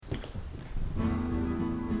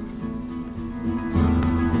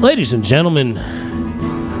Ladies and gentlemen,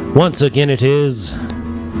 once again it is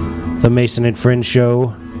the Mason and Friends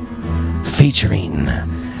Show featuring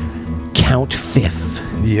Count Fifth.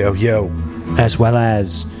 Yo. As well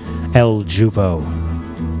as El Jupo.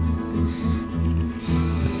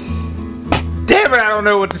 Damn it, I don't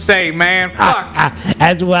know what to say, man. Fuck.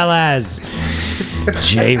 As well as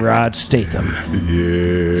J-Rod Statham.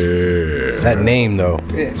 Yeah. That name, though.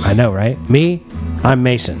 I know, right? Me, I'm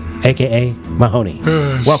Mason, a.k.a. Mahoney.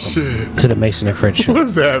 Welcome to the Mason and Friends Show.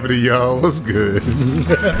 What's happening, y'all? What's good?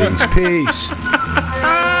 Peace.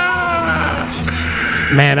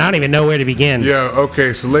 Man, I don't even know where to begin. Yeah,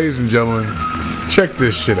 okay, so ladies and gentlemen, check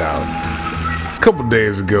this shit out. A couple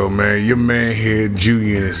days ago, man, your man here,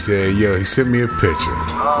 Julian, said, yo, he sent me a picture.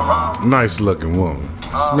 Nice looking woman.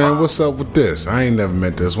 I said, man, what's up with this? I ain't never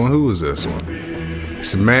met this one. Who is this one? He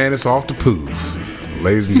said, man, it's off the poof.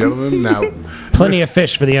 Ladies and gentlemen, now... Plenty of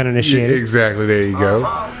fish for the Yeah, uninitiated. exactly, there you go.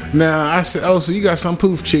 Now, I said, oh, so you got some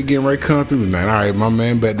poof chick getting ready to come through tonight. All right, my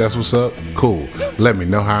man, bet that's what's up. Cool. Let me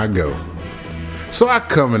know how I go. So I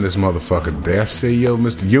come in this motherfucker today. I say, yo,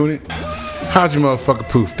 Mr. Unit, how'd your motherfucker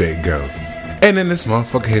poof date go? And then this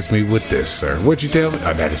motherfucker hits me with this, sir. What you tell me?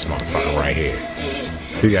 Oh, that is motherfucker right here.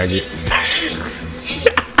 You gotta get...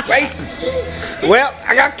 Wait. Well,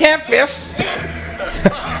 I got catfish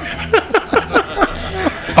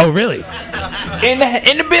Oh, really? in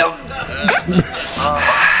the build.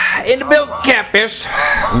 In the build, catfish.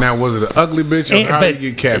 Now, was it an ugly bitch or how But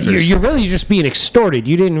you get catfish? You're really just being extorted.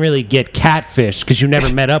 You didn't really get catfish because you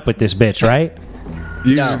never met up with this bitch, right?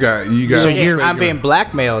 You No. just got... You So got you're- I'm being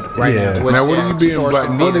blackmailed right Yeah. now. which, now, what are you being black?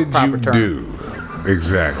 extortion What being did the you proper term. do?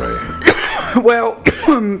 Exactly. Well,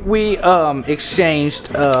 we exchanged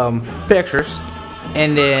pictures,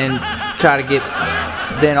 and then try to get.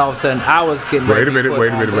 Then all of a sudden, I was getting. Wait ready a to be minute, put wait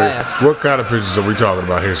a on minute. blast. What kind of pictures are we talking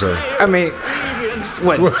about here, sir? I mean,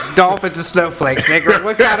 what dolphins and snowflakes, nigga?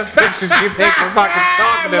 What kind of pictures you think we're fucking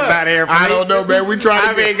talking about here? I don't know, man. We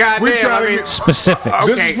try to get... Specific.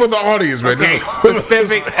 This is for the audience, man. Okay, This is for the-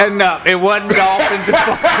 specific enough. It wasn't dolphins and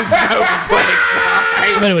fucking snowflakes. All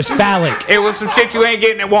right? But it was phallic. It was some shit you ain't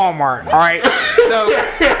getting at Walmart. All right. So,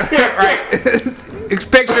 right.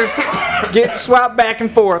 Pictures get swapped back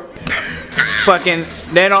and forth. Fucking.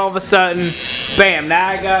 Then all of a sudden, bam! Now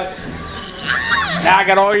I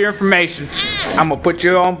got all your information. I'm gonna put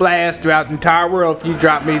you on blast throughout the entire world if you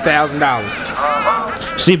drop me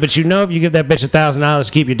 $1,000. See, but you know if you give that bitch $1,000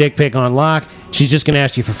 to keep your dick pic on lock, she's just gonna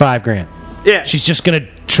ask you for $5,000. Yeah. She's just gonna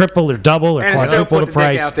triple or double or and still quadruple put the the dick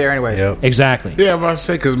price. out there anyway. Yep. Exactly. Yeah, but I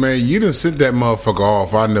say, because, man, you done sent that motherfucker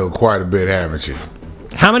off, I know, quite a bit, haven't you?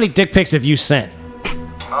 How many dick pics have you sent?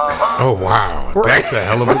 Oh, wow. That's a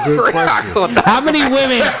hell of a good question. How many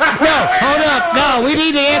women? No, hold up. No, we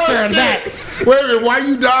need the answer on that. Wait a minute, why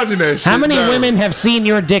you dodging that shit? How many No. women have seen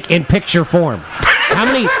your dick in picture form? How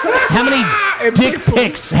many In dick pixels.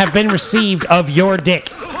 pics have been received of your dick?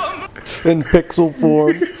 In pixel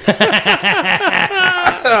form.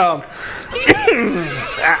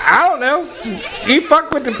 I don't know. You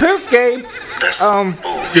fuck with the poof game.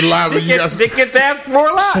 You live and you got It gets asked for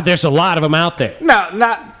a lot. So there's a lot of them out there. No,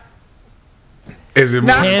 not Is it more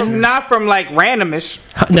not than from, 10? not from like randomish.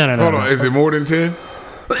 No. Hold on, is it more than 10?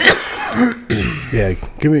 Yeah,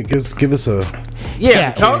 give us a...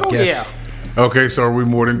 Yeah, total. guess. Yeah. Okay, so are we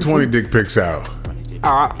more than 20 dick pics out?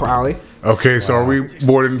 Probably. Okay, so are we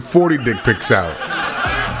more than 40 dick pics out?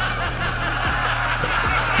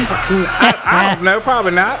 I don't know.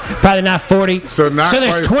 Probably not. Probably not 40. So not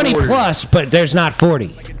there's quite 20 40. plus, but there's not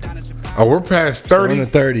 40. Oh, we're past We're in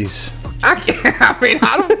 30? the 30s. I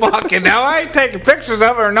don't fucking know. I ain't taking pictures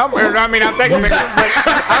of her number. I mean, I'm taking pictures, but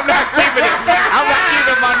I'm not keeping it. I'm not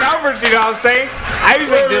keeping my numbers. You know what I'm saying?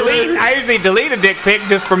 I usually delete a dick pic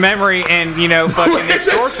just for memory and fucking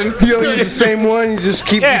extortion. You don't use the same one. You just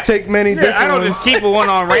keep. Yeah. You take many different I don't ones. just keep one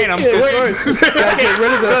on random. Gotta get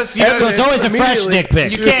rid of the. So it's always a fresh Immediately. dick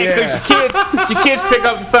pic. You can't because your kids pick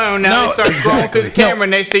up the phone now. No, They start scrolling through the camera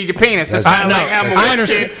and they see your penis. That's kind of I like how know. my I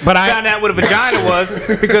understand, kid but I- found out what a vagina was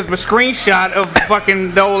because my screenshot of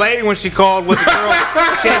fucking the old lady when she called was a girl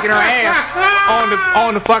shaking her ass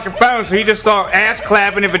on the fucking phone. So he just saw ass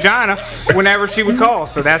clapping and vagina whenever she would call.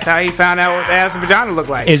 So that's how he found out what the ass and vagina looked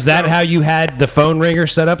like. Is that how you had the phone ringer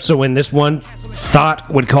set up? So when this one thought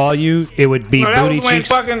would call you, it would be No, that booty was when cheeks?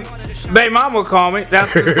 fucking baby mama would call me.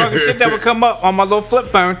 That's the fucking shit that would come up on my little flip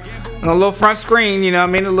phone. On a little front screen, you know what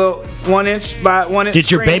I mean? A little 1 inch by 1 inch Did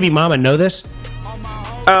your screen. baby mama know this?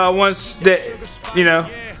 Once that,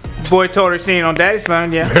 boy told her she seen it on daddy's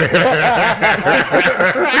phone, yeah.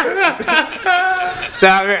 So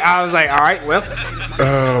I was like, all right, well.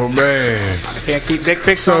 Oh, man. Can't keep dick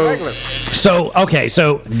pics So- on regular. So okay,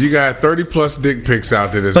 so You got 30 plus dick pics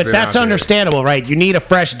out there. but that's understandable, right? You need a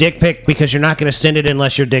fresh dick pic because you're not going to send it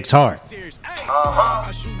unless your dick's hard.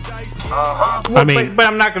 I mean, But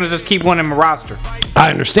I'm not gonna just keep one in my roster. I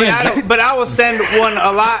understand. But I will send one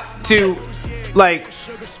a lot to, like,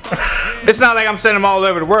 it's not like I'm sending them all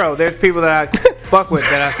over the world. There's people that I fuck with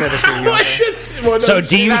that I send it to. You know what I'm saying? So do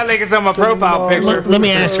It's you? not like it's on my profile picture. Let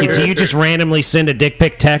me ask you: do you just randomly send a dick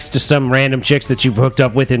pic text to some random chicks that you've hooked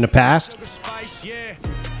up with in the past?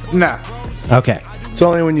 No. Okay. It's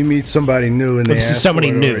only when you meet somebody new and they This is ask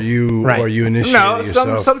somebody for it, new. or you Right. or you initiate No, it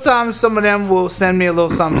yourself. sometimes some of them will send me a little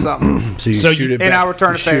something, something. so you so shoot you- it and back. I'll return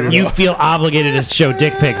You a shoot favor. it You off. feel obligated to show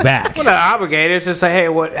dick pic back. Well, not obligated. It's just like, hey,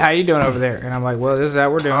 how you doing over there? And I'm like, well, this is how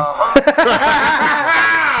we're doing.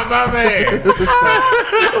 My man.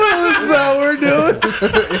 That's how we're doing.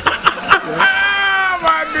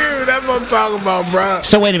 My dude, that's what I'm talking about, bro.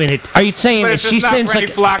 So wait a minute. Are you saying But that it's she just not sends for any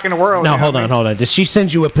like? flock in the world. No, you know hold what I on, mean? hold on. Does she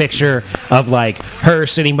send you a picture of like her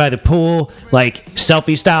sitting by the pool, like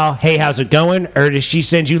selfie style? Hey, how's it going? Or does she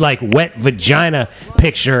send you like wet vagina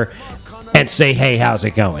picture and say, hey, how's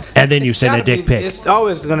it going? And then you send a Gotta dick be- pic. It's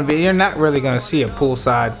always going to be. You're not really going to see a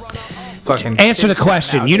poolside fucking. Answer the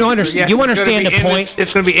question. You don't understand. You understand the point.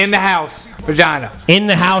 It's going to be in the house vagina. In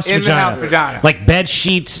the house In the vagina. house vagina. Like bed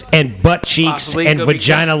sheets and butt cheeks Possibly. and Could be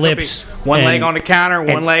vagina could be lips. one and- leg on the counter,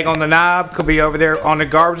 one and- leg on the knob. Could be over there on the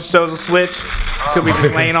garbage disposal switch. Could be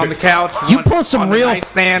just laying on the couch. You one pull some on the real,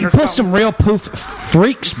 nightstand you or pull something. some real poof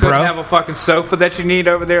freaks, Could bro. have a fucking sofa that you need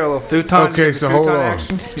over there, a little futon. Okay, so hold futon on.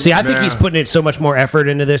 action. See, I think Now- he's putting in so much more effort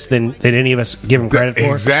into this than any of us give him credit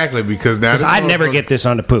for. Exactly, because now this I'd never motherfucker- get this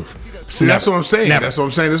on the poof. See, that's what I'm saying. Never. That's what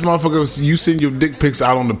I'm saying. This motherfucker, you send your dick pics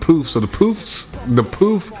out on the poof, so the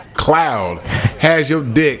poof cloud has your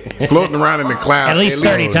dick floating around in the cloud At least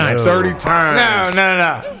 30 times. 30 No, times. no,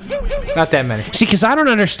 no. Not that many. See, because I don't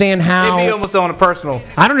understand It'd be how almost on a personal.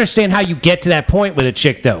 I don't understand how you get to that point with a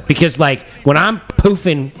chick though. Because like when I'm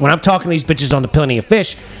poofing, when I'm talking to these bitches on the Plenty of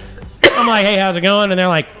Fish, I'm like, hey, how's it going? And they're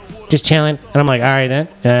like, just chilling. And I'm like, all right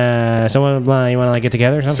then. Someone, you want to like get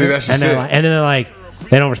together or something? See, that's just and, it. and then they're like,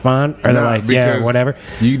 they don't respond, or they're Nah, like, yeah, because whatever.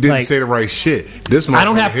 You didn't Like, say the right shit. This I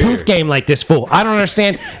don't have motherfucker here. poof game like this fool. I don't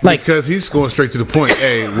understand. Like, Because he's going straight to the point.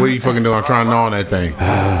 Hey, what are you fucking doing? I'm trying to gnaw on that thing.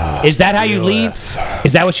 is that how you lead?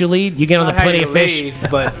 Is that what you lead? You get on the Not how Plenty you of Fish, lead,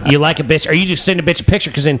 but you like a bitch, or you just send a bitch a picture?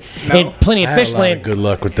 Because in Plenty of I had Fish a lot of land, good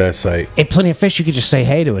luck with that site. in Plenty of Fish, you could just say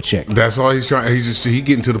hey to a chick. That's all he's trying. He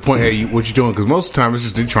getting to the point. Hey, what you doing? Because most of the time it's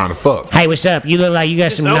just they trying to fuck. Hey, what's up? You look like you got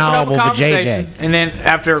just some open up a novel for conversation, JJ. and then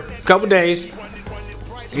after a couple days,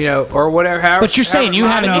 you know, or whatever. However, But you're saying you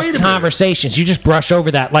having these conversations, you just brush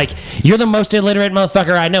over that. Like, you're the most illiterate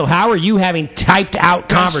motherfucker I know. How are you having typed out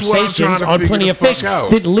That's what I'm trying conversations to on figure Plenty the of Fish fuck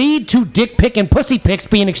out. that lead to dick pic and pussy pics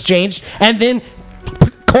being exchanged and then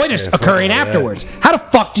coitus occurring all that. afterwards? How the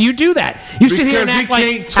fuck do you do that? You sit here Because and he act like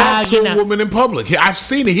can't talk to you a know. woman in public. I've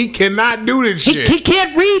seen it. He cannot do this shit. He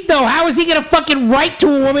can't read though. How is he gonna fucking write to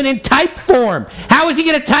a woman in type form? How is he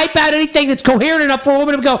gonna type out anything that's coherent enough for a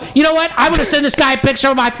woman to go, you know what? I'm gonna send this guy a picture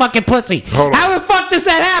of my fucking pussy. Hold on. How the fuck does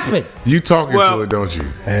that happen? You talking Well- to it, don't you?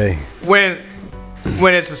 Hey, when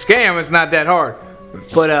it's a scam, it's not that hard.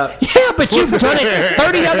 But Yeah, but you've done it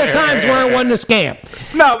 30 other times where it wasn't a scam.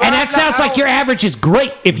 No, but and I- that sounds I like don't- your average is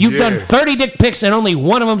great if you've done Yeah. 30 dick pics and only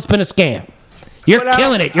one of them's been a scam. You're But I-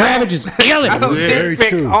 killing it. Your I don't- average is killing I don't it. Very dick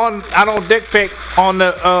pic true. on. I don't dick pic on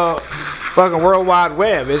the fucking World Wide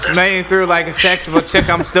Web. It's mainly through like a text of a chick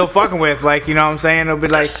I'm still fucking with. Like, you know what I'm saying? It'll be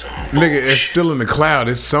like, Nigga, it's still in the cloud.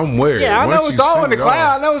 It's somewhere. yeah, I know Once it's you all send in the it off,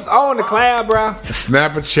 cloud. I know it's all in the cloud, bro.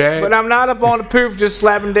 Snap a chat. But I'm not up on the poof just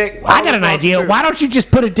slapping dick. I got an idea. Why don't you just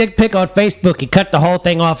put a dick pic on Facebook and cut the whole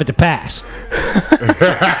thing off at the pass?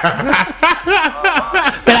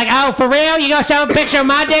 Be like, oh, for real? You gonna show a picture of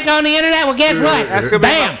my dick on the internet? Well, guess That's what? gonna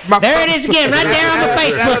be Bam! my- There it is again, right there on the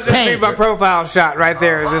That'll Facebook just be page. my profile shot right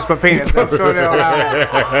there. It's just my penis. I'm sure they'll allow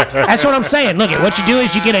that. That's what I'm saying. Look, what you do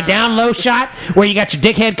is you get a down low shot where you got your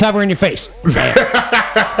dickhead covering your face. Bam.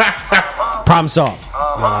 Problem solved.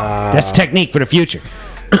 That's a technique for the future.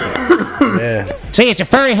 yeah. See, it's a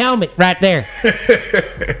furry helmet right there.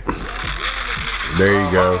 There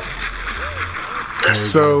you go.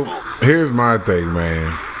 So here's my thing,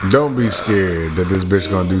 man. Don't be scared that this bitch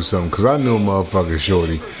gonna do something. Cause I knew a motherfucking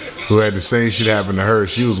shorty who had the same shit happen to her.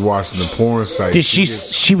 She was watching a porn site. Did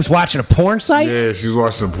she was watching a porn site? Yeah, she was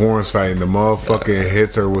watching a porn site, and the motherfucker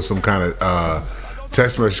hits her with some kind of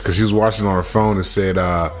text message because she was watching on her phone and said,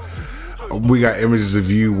 "We got images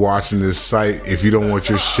of you watching this site. If you don't want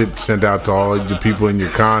your shit sent out to all of the people in your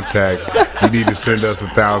contacts, you need to send us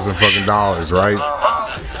 $1,000 fucking dollars, right?"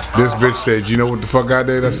 This bitch said, "You know what the fuck I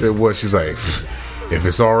did?" I said, "What?" She's like, "If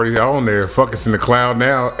it's already on there, fuck, it's in the cloud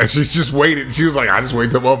now." And she just waited. She was like, "I just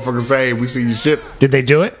wait till motherfuckers say we see your shit." Did they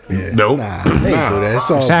do it? Nope. Nah, they ain't do that.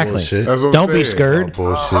 It's all Exactly. bullshit. That's what I'm Don't be saying. scared.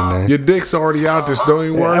 Bullshit, man. Your dick's already out there. So don't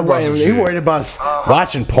even worry about some You shit. worried about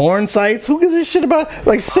watching porn sites? Who gives a shit about?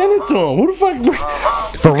 Like, send it to them. Who the fuck?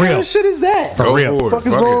 For What kind real. of shit is that? For real. What the fuck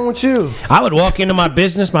is wrong with you? I would walk into my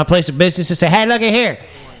business, my place of business, and say, "Hey, look at here.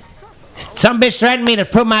 Some bitch threatened me to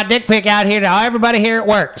put my dick pic out here to everybody here at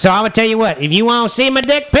work. So I'm gonna tell you what. If you want to see my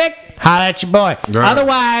dick pic, holla at your boy. Right.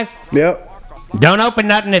 Otherwise, Yep. don't open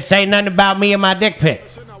nothing that say nothing about me and my dick pic.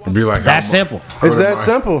 Be like, That's simple. It's that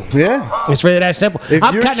simple. Yeah. It's really that simple. If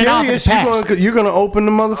I'm you're cutting it off in the curious, past. you're gonna open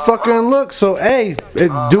the motherfucker and look. So hey,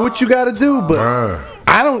 do what you gotta do. But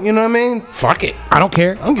I don't. You know what I mean? Fuck it. I don't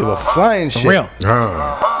care. I don't give a flying shit. For real.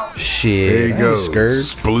 Shit. There you I go. ain't scared.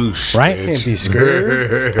 Sploosh. Right? bitch. Can't be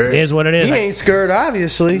scared. It is what it is. He ain't scared,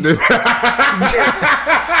 obviously.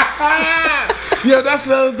 Yeah, that's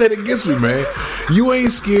the other thing that gets me, man. You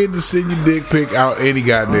ain't scared to send your dick pic out any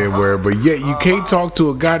goddamn where, but yet you can't talk to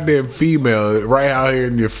a goddamn female right out here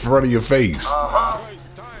in your front of your face.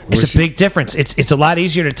 It's a big difference. It's a lot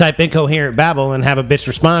easier to type incoherent babble and have a bitch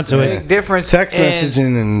respond to it. Big difference. Text in-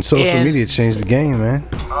 messaging and social and- media changed the game, man.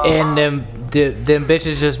 And them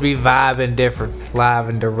bitches just be vibing different, live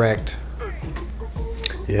and direct.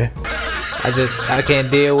 Yeah. I can't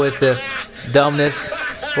deal with the dumbness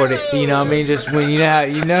or the, you know what I mean, just when you know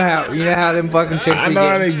how them fucking chicks I be know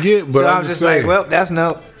how getting. they get, but so I'm just like, saying. well, that's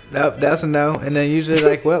no, nope, that's a no, and then usually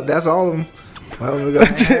like, well, that's all of them. Well, we go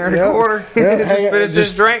here in the Yeah. quarter. Yeah, Just hang on, finish this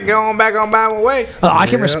just- drink, go on back on by my way. I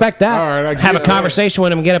can respect that. All right, I have a get that. conversation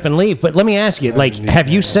with him, get up and leave. But let me ask you, like, have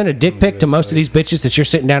you sent a dick pic to most of these bitches that you're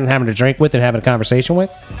sitting down and having a drink with and having a conversation with?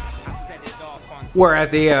 We're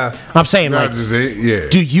at the I'm saying, Not like, just it, yeah.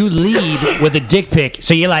 do you lead with a dick pic?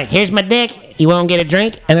 So you're like, here's my dick. You want to get a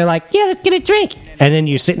drink? And they're like, yeah, let's get a drink. And then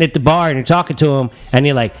you're sitting at the bar and you're talking to them, and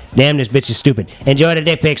you're like, damn, this bitch is stupid. Enjoy the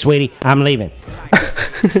dick pic, sweetie. I'm leaving.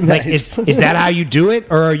 Like, is that how you do it?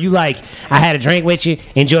 Or are you like, I had a drink with you,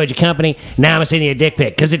 enjoyed your company, now I'm sending you a dick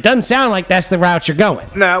pic? Because it doesn't sound like that's the route you're going.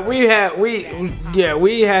 No, we had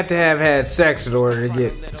to have had sex in order to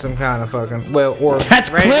get some kind of fucking or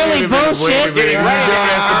That's clearly bullshit. You know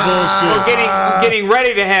that's some bullshit. We're getting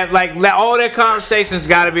ready to have like all that conversation's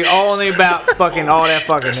got to be only about fucking all that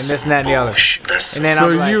fucking and this and that and the other. And then So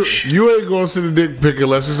I'm like, you ain't gonna send a dick pic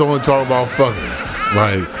unless it's only talking about fucking.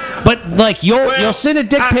 Like, But, like, you'll send a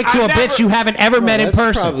dick pic to I a bitch never- you haven't ever met in That's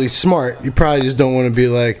person. probably smart. You probably just don't want to be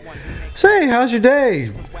like, say, how's your day?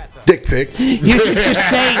 Dick pic. You should just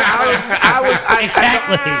say,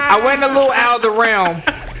 exactly. I went a little out of the realm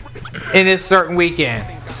in this certain weekend,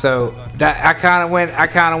 so that I kind of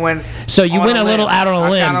went. So you on went a little limb. out on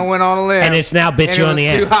a limb. I kind of went on a limb, and it's now bit and you it on was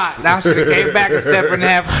the too ass. hot. Now I should have came back a step and a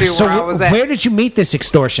half or two So where I was at where did you meet this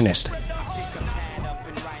extortionist?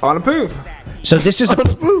 on the poof. So this is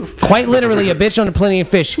quite literally a bitch on the Plenty of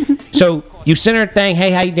Fish. So you send her a thing,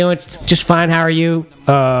 hey, how you doing? Just fine, how are you?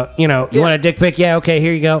 You want a dick pic? Yeah, okay,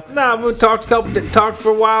 here you go. Nah, we talked for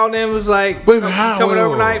a while, and then it was like Wait, how? coming Wait,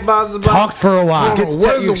 overnight. Buzz Talked for a while. Hold on,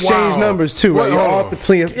 what is You a exchange while? numbers too, right? Wait, You're hold off on. the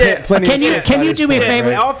plenty. Yeah. Plenty Can you- of can you fish do me a by this favor?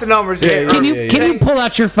 point, right? off the numbers. Yeah, Can you yeah, can you pull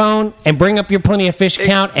out your phone and bring up your Plenty of Fish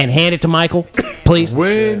account and hand it to Michael, please?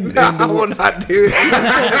 when I will not do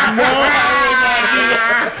that.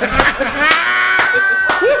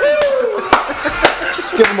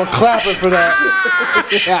 Give him a clapper for that.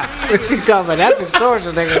 Yeah, what you coming? That's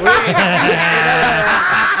extortion, nigga.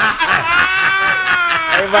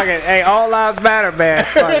 Hey, all lives matter, man.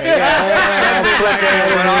 Fuck it.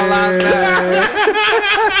 All lives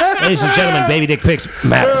matter. Ladies and gentlemen, baby dick pics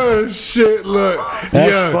matter. Oh shit! Look,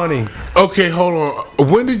 That's funny. Okay, hold on.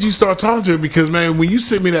 When did you start talking to her? Because man, when you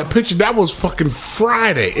sent me that picture, that was fucking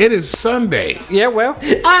Friday. It is Sunday. Yeah, well,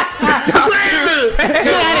 Get started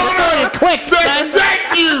quick, son.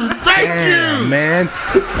 Thank you. Man,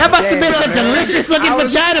 That must have been some delicious looking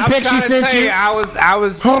vagina pic she sent you. I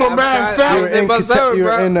was. Hold on, I was man, trying- fam. I you was were in in, Buzzard, you were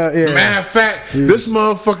bro. in yeah. Matter of fact, this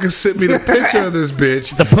motherfucker sent me the picture of this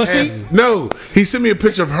bitch. The pussy? And- no, he sent me a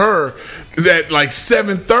picture of her at like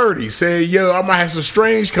 7:30, saying, "Yo, I might have some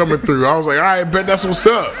strange coming through." I was like, "All right, bet that's what's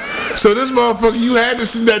up." So this motherfucker, you had to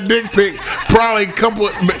send that dick pic probably a couple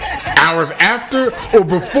of hours after or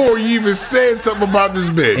before you even said something about this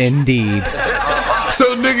bitch. Indeed.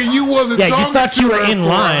 So nigga, you wasn't Yeah, you talking thought to you were her in for a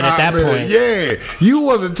line at hot that minute. point. Yeah, you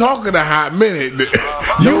wasn't talking a hot minute.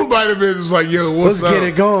 You might have been just like, yo, what's Let's up? get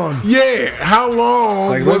it going. Yeah, how long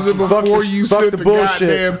Like, was let's it fuck before the- you fuck sent the the bullshit.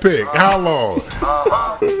 goddamn pic? How long?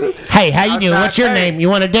 Hey, how you doing? trying What's to your tell you. name? You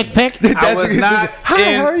want a dick pic? I That's was a good- not Hi,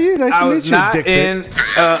 in, how are you? Nice I to was meet you, not dick in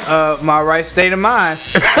my right state of mind.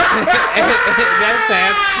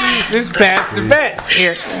 This past the bet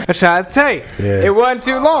here. I tried to tell you. Yeah. It wasn't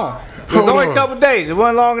too long. It was Hold only on. a couple days. It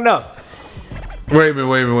wasn't long enough. Wait a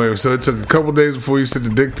minute. So it took a couple days before you sent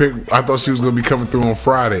the dick pic. I thought she was gonna be coming through on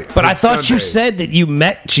Friday. But I It's thought you Sunday. said that you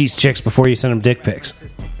met cheese chicks before you sent them dick pics,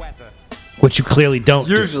 which you clearly don't.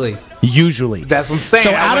 do. Usually. That's what I'm saying.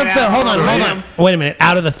 So I out of went the out hold on, on hold him. on, wait a minute.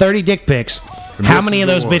 Out of the 30 dick pics, how this many is of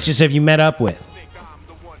the those one. bitches have you met up with?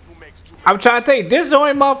 I'm trying to tell you, this is the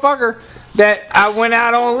only motherfucker that I went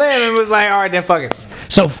out on a limb and was like, all right, then fuck it.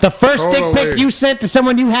 So the first Hold dick on, pic wait. you sent to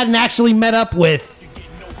someone you hadn't actually met up with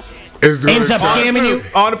It's doing ends it up trying- scamming you.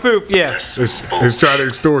 On the poof, yeah. It's trying to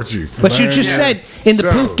extort you. But you just said in the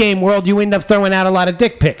So- poof game world you end up throwing out a lot of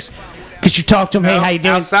dick pics. Because you talk to them, hey, how you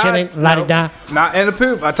doing? Outside, Chilling, la-di-da. Not in the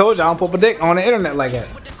poof. I told you I don't put my dick on the internet like that.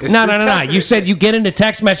 It's No. too tough for You this said shit. you get into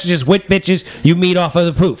text messages with bitches you meet off of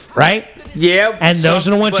the poof, right? Yeah. And those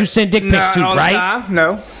are the ones but you send dick pics not to, all the right? time,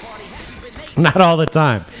 no. Not all the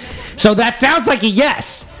time. So that sounds like a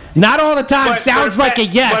yes. Not all the time But sounds for the like a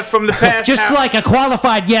fa- yes. but from the past Just how- like a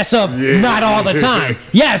qualified yes of Yeah. not all the time.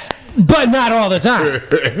 Yes, but not all the time.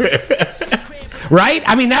 Right?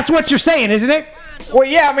 I mean, that's what you're saying, isn't it? Well,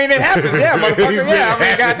 yeah, I mean, it happens. Yeah, motherfucker. Yeah, I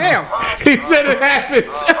mean, goddamn. He said it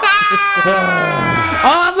happens.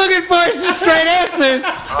 All I'm looking for is just straight answers.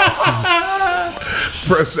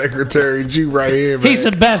 Press Secretary G right here, man. He's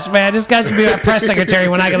the best, man. This guy's going to be our press secretary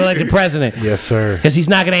when I get elected president. Yes, sir. Because he's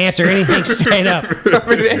not going to answer anything straight up. I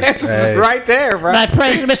mean, the answer's Hey. right there, bro.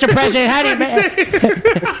 Mr. President, how do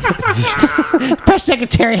you... Press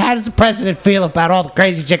secretary, how does the president feel about all the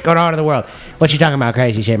crazy shit going on in the world? What you talking about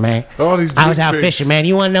crazy shit, man? All these I was dick out pics. fishing, man.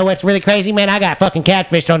 You want to know what's really crazy, man? I got fucking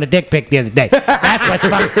catfished on the dick pic the other day. That's what's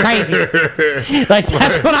fucking crazy. Like,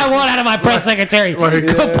 that's what I want out of my press secretary.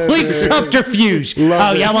 Complete subterfuge.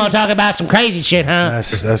 Oh, y'all want to talk about some crazy shit, huh?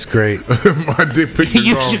 That's great. My dick pic is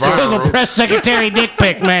You gone should Google viral. press secretary dick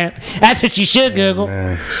pic, man. That's what you should Google.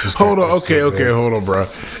 Man, Hold on, okay, hold on, bro.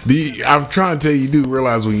 I'm trying to tell you, you do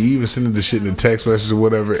realize when you even send the shit in the text message or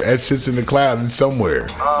whatever, that shit's in the cloud and somewhere.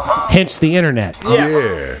 Hence the internet.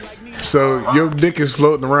 Yeah. So your dick is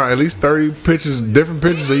floating around. At least 30 pictures, different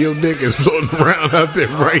pictures of your dick is floating around out there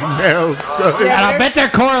right now. So And I bet they're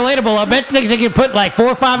correlatable. I bet things they can put like 4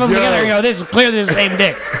 or 5 of them Yo. together and go, this is clearly the same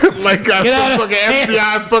dick. like got You know some what fucking I'm saying?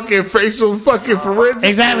 FBI fucking facial fucking forensics.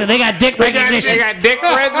 Exactly. They got dick They recognition. got dick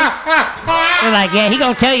forensics, They're like, yeah, he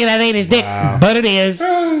gonna tell you that ain't his dick, but it is.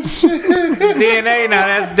 DNA. Now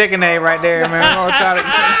that's dick and A right there, man. I'm gonna try to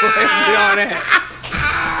get on that.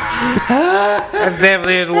 That's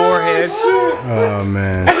definitely his warhead. Oh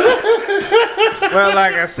man. Well,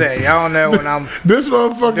 like I said, y'all don't know what I'm This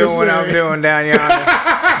motherfucker doing. What I'm said, doing down yonder.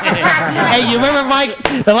 Hey, you remember Mike?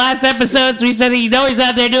 The last episodes we said he's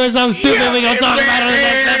out there doing something stupid. We gonna talk about it in the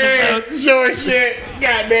next episode. Short shit.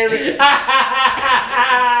 God damn it.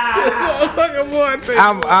 This motherfucker boy,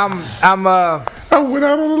 tell you I'm I went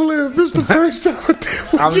out on a limb. This the first time I did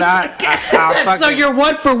what I'm you not. said. I'll So fucking, you're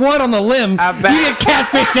 1 for 1 on the limb. I'm You back. get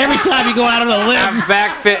catfished every time you go out on a limb.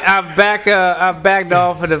 I backed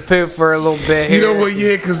off of the poop for a little bit here. You know what?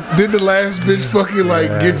 Yeah, because did the last bitch fucking like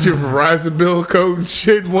get your Verizon bill code and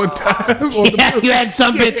shit one time? On Yeah, the you had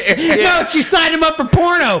some bitch. No, she signed him up for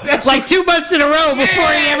porno like 2 months in a row before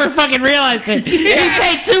he ever fucking realized it. He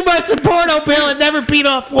paid 2 months of porno bill and never peed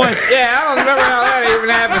off once. Yeah, I don't remember how that even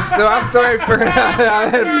happened. Still, I still ain't figured out how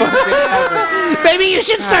that fucking happened. Maybe you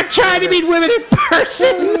should start trying to meet women in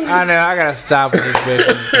person. I know. I gotta stop with these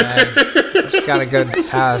bitches, man. Just gotta go to the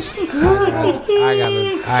house. I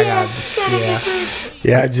gotta. Yeah.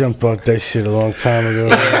 Yeah, I jumped off that shit a long time ago.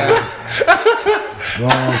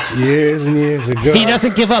 Years and years ago. He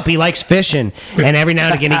doesn't give up. He likes fishing, and every now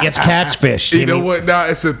and again he gets catfished. You know what? Now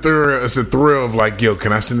it's a thrill. It's a thrill of like, yo,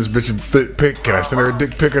 can I send this bitch a dick pic? Can I send her a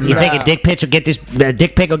dick pic or You not? think a dick pic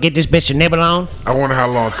will get this bitch to nibble on? I wonder how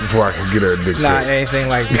long before I can get her a dick Not pic. anything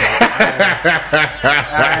like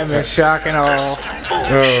that. I'm in shock and awe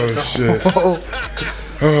Oh shit.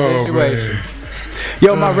 Oh situation. man.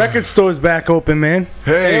 Yo, my record store's back open, man.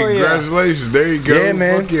 Hey, Hell yeah. congratulations. There you go. Yeah,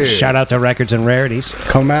 man. Fuck yeah. Shout out to Records and Rarities.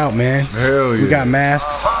 Come out, man. Hell yeah. We got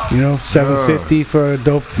masks, you know, $750 for a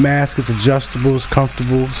dope mask. It's adjustable, it's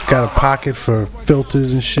comfortable. It's got a pocket for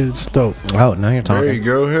filters and shit. It's dope. Oh, now you're There you talking.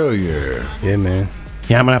 go. Hell yeah. Yeah, man.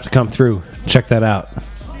 Yeah, I'm gonna have to come through. Check that out.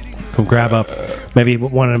 Come grab up maybe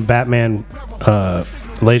one of them Batman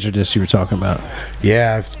laser discs you were talking about.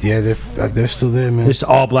 Yeah, they're still there, man. It's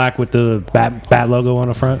all black with the bat logo on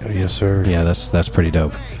the front. Yes, sir. Yeah, that's pretty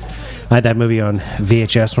dope. I had that movie on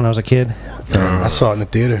VHS when I was a kid. I saw it in the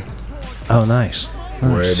theater. Oh, nice.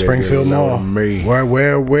 Where they Springfield get Mall. me. Where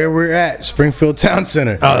we're at, Springfield Town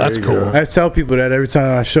Center. Oh, that's There you cool. go. I tell people that every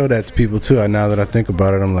time I show that to people too. Now that I think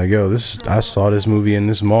about it, I'm like, yo, I saw this movie in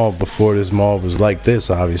this mall before this mall was like this,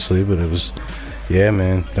 obviously, but it was, yeah,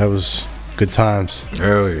 man, that was good times.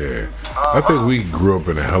 Hell yeah. I think we grew up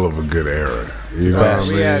in a hell of a good era. You know what I Best.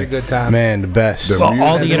 mean? We had a good time. Man, the best. The Well,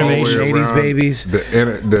 all music the way innovation, 80s around, babies.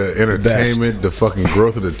 the entertainment, the fucking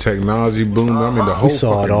growth of the technology boom. I mean, the whole We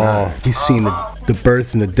saw it fucking all. nine. He's seen the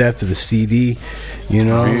birth and the death of the CD, you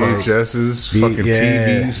know? like- VHSs, fucking yeah.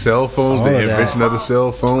 TVs, cell phones, All the of that. invention of the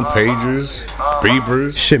cell phone, pagers,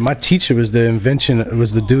 beepers. Shit, my teacher was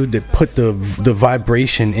the dude that put the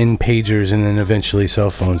vibration in pagers and then eventually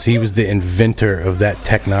cell phones. He was the inventor of that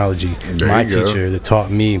technology. There My you go. teacher that taught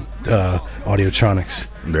me audiotronics.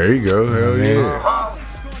 There you go. Hell yeah.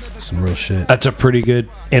 Some real shit. That's a pretty good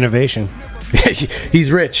innovation.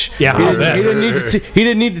 He's rich. Yeah, he I'll didn't, bet. he didn't need to. He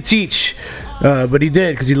didn't need to teach, but he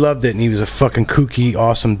did because he loved it and he was a fucking kooky,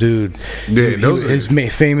 awesome dude. Yeah, those are- his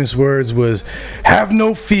famous words was, "Have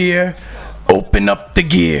no fear, open up the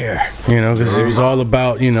gear." You know, because it was all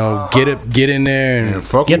about get in there and. And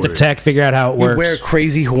fuck Get the with tech, figure out how it He'd works. wear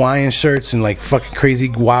crazy Hawaiian shirts and like fucking crazy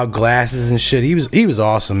wild glasses and shit. He was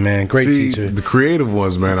awesome, man. Great See, teacher. the creative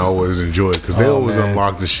ones, man, I always enjoy it because they Oh, always man.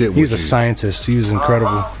 unlock the shit He was with a you. scientist. He was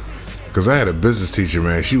incredible. Because I had a business teacher,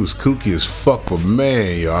 man. She was kooky as fuck, but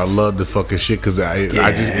man, yo, I love the fucking shit because it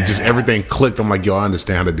just everything clicked. I'm like, yo, I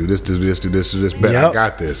understand how to do this, do this, do this, do this. Bet I Yep.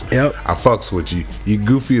 got this. Yep. I fucks with you. You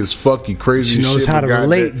goofy as fuck. You crazy She as knows shit. how to but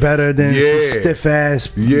relate goddamn- better than Yeah. some stiff ass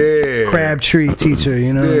Yeah. Crabtree teacher.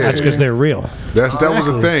 You know. Yeah. That's because they're real. That was a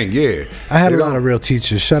Exactly. thing. Yeah. I had They a lot don't- of real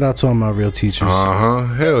teachers. Shout out to all my real teachers.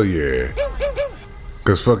 Hell yeah.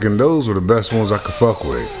 Cause fucking those were the best ones I could fuck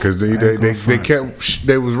with. Cause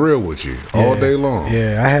they was real with you all day long.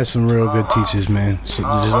 Yeah, I had some real good teachers, man. So they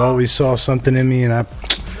just always saw something in me, and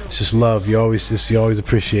it's just love. You always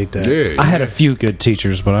appreciate that. Yeah. I had a few good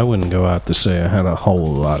teachers, but I wouldn't go out to say I had a whole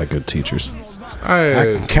lot of good teachers.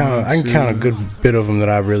 I can count a good bit of them that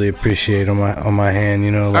I really appreciate on my hand.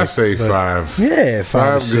 You know, I say but- five. Yeah,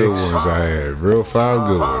 five or Good six. ones I had. Real 5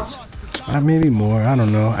 good ones. Maybe more. I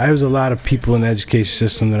don't know. There was a lot of people in the education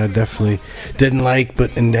system that I definitely didn't like,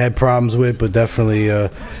 and had problems with. But definitely, I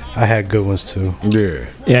had good ones too. Yeah.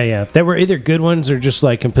 Yeah. They were either good ones or just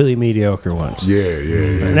like completely mediocre ones. Yeah.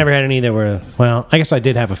 I never had any that were, well, I guess I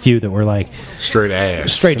did have a few that were like Straight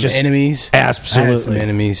ass. straight Some just enemies. absolutely. I had some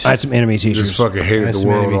enemies. I had some enemy teachers. Just fucking I hated had the some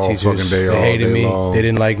world enemy all teachers. fucking day, They all hated day me. long. They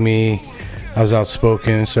didn't like me. I was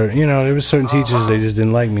outspoken. There was certain teachers they just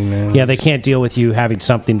didn't like me, man. Yeah, they can't deal with you having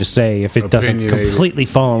something to say if it doesn't Opinionated. completely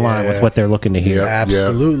fall in line with Yeah. what they're looking to hear. Yep.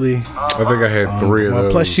 Absolutely. I think I had 3 of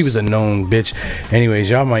those. Plus, she was a known bitch. Anyways,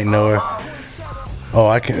 y'all might know her. Oh,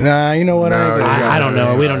 I can. Nah, you know what? No, I ain't gonna drop I don't no know.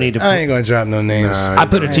 names. We don't need to. I ain't gonna drop no names. Nah. I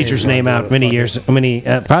put a I teacher's ain't name gonna out do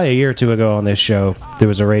it. probably a year or two ago on this show. There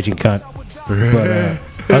was a raging cunt.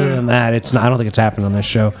 But other than that, it's not. I don't think it's happened on this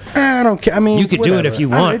show. I don't care. I mean, You could do it whatever. if you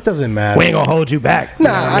want. It doesn't matter. We ain't gonna hold you back. Nah,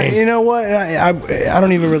 You know what I mean? you know what? I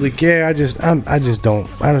don't even really care. I just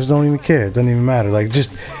don't even care. It doesn't even matter. Like just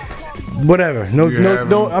whatever.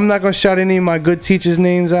 No. I'm not gonna shout any of my good teachers'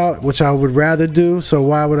 names out, which I would rather do. So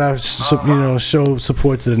why would I, show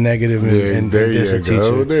support to the negative and there diss you a go.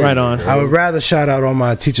 teacher? There Right you on. go. I would rather shout out all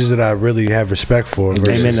my teachers that I really have respect for.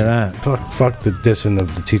 versus Amen to that. Fuck the dissing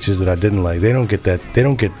of the teachers that I didn't like. They don't get that. They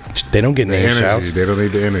don't get The name energy. shouts. They don't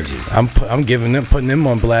need the energy. I'm putting them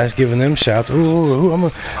on blast, giving them shouts. Ooh,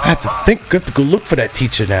 I have to go look for that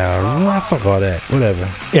teacher now. Fuck all that. Whatever.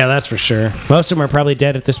 Yeah, that's for sure. Most of them are probably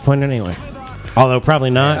dead at this point anyway. Although probably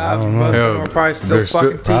not. I don't know. know. Probably still They're fucking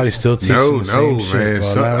still- Probably still teaching No, the same man. shit. Well,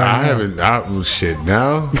 So, not right I now. haven't. Shit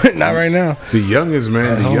now. Not right now. The youngest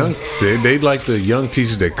man, they like the young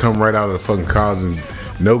teachers that come right out of the fucking college and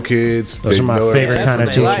no kids. Those they are my know favorite That's kind what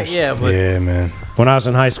of they like, teachers. yeah, but Yeah, man. When I was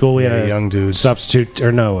in high school, we had Yeah, a young dudes. substitute,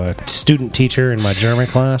 a student teacher in my German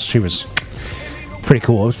class. She was pretty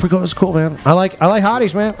cool. It was pretty cool. It was cool, man. I like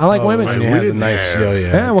hotties, man. I like women. man, You we have a didn't nice. have- Oh, yeah.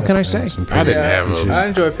 Yeah, what can I definitely say? some I pretty- didn't have those. I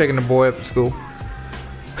enjoy picking a boy up at school.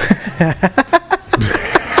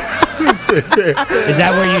 Is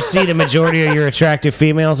that where you see the majority of your attractive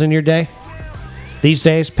females in your day? These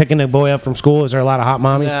days, picking a boy up from school, is there a lot of hot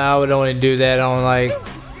mommies? Nah, I would only do that on like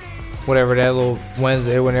whatever that little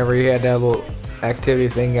Wednesday, whenever you had that little activity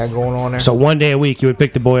thing got going on there. So one day a week, you would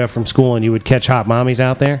pick the boy up from school and you would catch hot mommies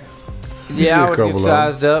out there? Yeah, I a would get couple of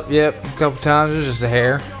sized up. Yep, a couple times. It was just the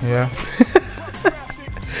hair. Yeah,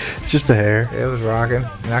 It's just the hair. it was rocking.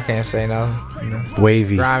 And I can't say nothing. You know.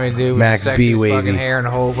 Wavy. Grimy dude with Max the B sexiest wavy. fucking hair and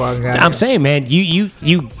the whole fucking guy. I'm saying, man, you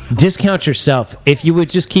discount yourself if you would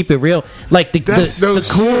just keep it real. Like That's no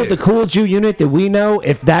shit. the cool Jew unit that we know,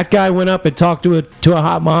 if that guy went up and talked to a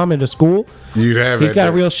hot mom in a school, You'd have he it. got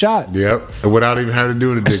a real shot. Yep. Without even having to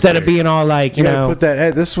do the dick Instead of pic. being all like, You you gotta know, put that.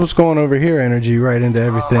 Hey, this is what's going over here. Energy right into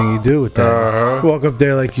everything you do with that. Uh-huh. Walk up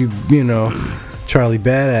there like you know, Charlie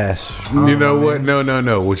Badass. You know what?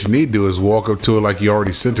 No. What you need to do is walk up to her like you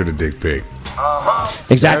already sent her the dick pic.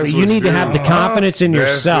 exactly. That's You what need to do. have the confidence in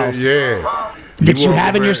That's yourself it, yeah. that you walk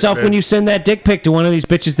have in up yourself there, when you send that dick pic to one of these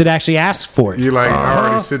bitches that actually asked for it. You're like, I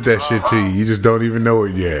already sent that shit to you. You just don't even know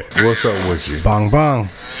it yet. What's up with you? Bong bong.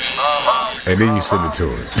 And then you send it to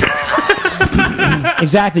her.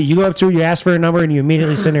 Exactly. You go up to her, you ask for her number, and you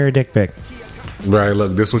immediately send her a dick pic. Right,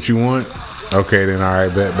 look, this what you want? Okay, then all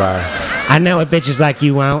right, bet, bye. I know what bitches like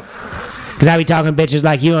you won't. Because I be talking bitches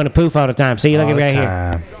like you on the poof all the time. See, look All at the right here.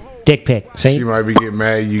 time. Dick pic. See? She might be getting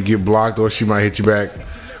mad, you get blocked, or she might hit you back.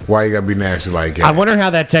 Why you gotta be nasty like that? I wonder how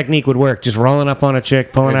that technique would work. Just rolling up on a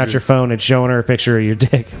chick, pulling Yeah, out just- your phone, and showing her a picture of your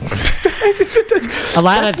dick. A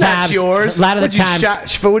lot of times, a lot of the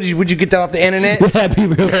times, Would you get that off the internet? that'd be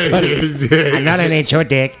real funny. I know that ain't your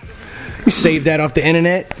dick. You save that off the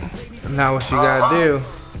internet? Now what you gotta do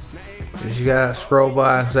is you gotta scroll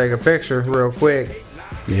by and take a picture real quick,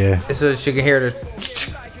 Yeah. so that you can hear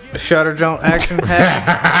the shutter jump action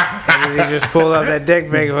happen. And then you just pull up that dick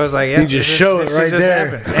pic and I was like, yeah, You just show it right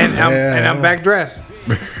there. And I'm back dressed.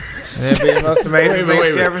 And it'd be the most amazing thing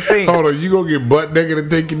you ever seen. Hold on, you gonna get butt naked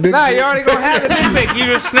and take your dick? Nah, pic? you already gonna have the dick pic. You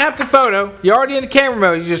just snap the photo. You're already in the camera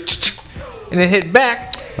mode. You just and then hit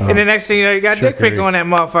back. And the next thing you know, you got dick pic Trickery. on that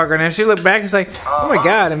motherfucker. And then she look back and she's like, oh my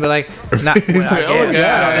God. And be like, not, He said, "Oh my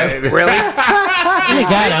God." Really? Oh my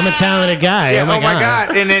god, I'm a talented guy. Yeah, oh my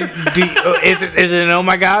god. And then is it an oh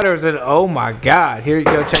my God or is it oh my God? Here you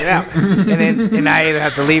go, check it out. And I either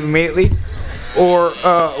have to leave immediately or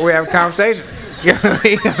we have a conversation. You know what I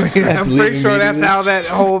mean? I'm leave pretty sure that's immediately. how that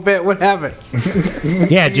whole event would happen.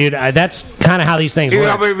 Yeah, dude, that's kind of how these things Either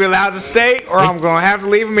work. I'm going to be allowed to stay or I'm going to have to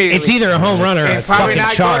leave immediately. It's either a home run or a and probably fucking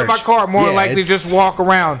not charge. go to my car. More Yeah, likely it's- just walk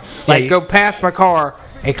around. Like you- go past my car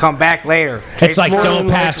and come back later. It's like more don't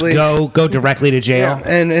than pass, likely- go directly to jail. Yeah.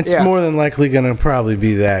 And it's Yeah. more than likely going to probably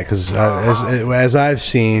be that because as I've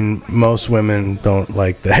seen, most women don't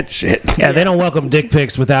like that shit. Yeah, they don't welcome dick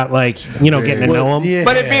pics without like getting to know them. Yeah.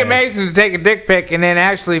 But it'd be amazing to take a dick pic and then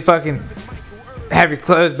actually fucking have your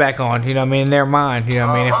clothes back on. You know what I mean? In their mind. You know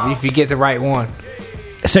what I mean? If you get the right one.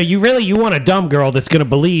 So you want a dumb girl that's gonna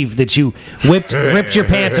believe that you ripped your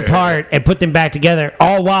pants apart and put them back together,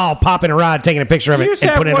 all while popping a rod, taking a picture of You it, just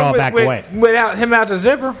and have putting it one all back away. Without him out the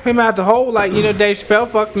zipper, him out the hole, like Dave Chappelle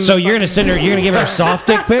fucking. So you're gonna send her? You're gonna give her a soft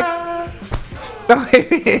dick pic?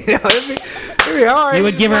 it'd be hard. You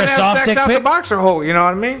would give her a Have soft sex dick out pic? the boxer hole. You know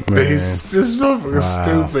what I mean? This motherfucker's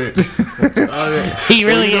stupid. He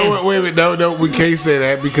really You know is. what? Wait a minute, no, we can't say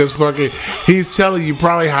that because fucking he's telling you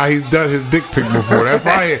probably how he's done his dick pic before.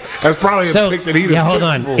 That's probably a So pic that he done yeah, hold sent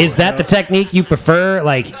on. before. Is that the technique you prefer?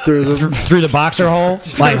 Like through the boxer hole,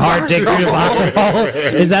 like hard dick through the boxer hole?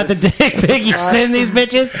 Is that the dick pic you send these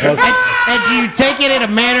bitches? And do you take it in a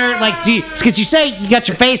manner like because you say you got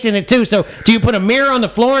your face in it too? So do you put a mirror on the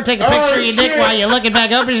floor and take a picture of your dick shit. while you're looking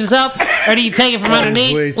back up at yourself, or do you take it from way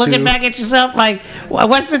underneath, looking too- back at yourself? Like,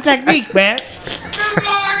 what's the technique, man?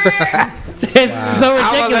 It's so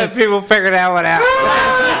I'm gonna let ridiculous. people figure that one out.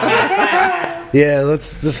 Yeah,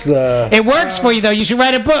 let's just. It works for you though. You should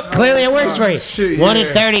write a book. Clearly, it works for you. shit, 1 in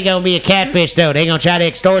yeah. 30 gonna be a catfish though. They gonna try to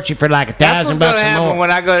extort you for like That's what's $1,000 gonna and happen more.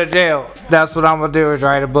 when I go to jail. That's what I'm gonna do is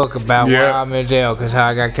write a book about Yeah. why I'm in jail because how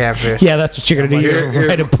I got catfish. Yeah, that's what you're gonna do. You're Here- gonna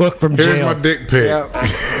write a book from Here's jail. my dick pic. Yep.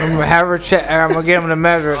 I'm gonna have her. I'm gonna get them to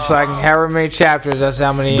measure it so I can however many chapters. That's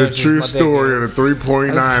how many. The inches true my dick story of is. the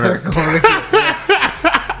 3.9er.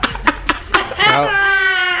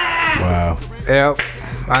 Wow. Yep.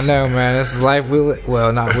 I know, man. This is life we live.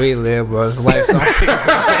 Well, not we live, but it's life some people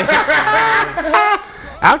live.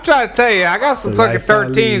 I'm trying to tell you, I got some fucking life I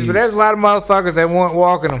 13s, lead. but there's a lot of motherfuckers that won't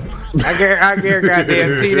walk in them. I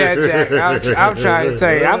guarantee that, Jack. I'm trying to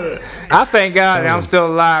tell you. I thank God that I'm still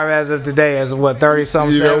alive as of today, as of what,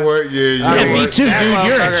 30-something? You know what? Yeah, you Yeah, know me what? too, dude. That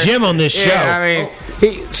You're a motherfucker- gem on this show. Yeah, I mean,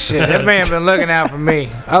 that man been looking out for me.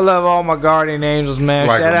 I love all my guardian angels, man.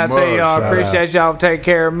 Like Shout a out to mug, y'all. shout Appreciate y'all taking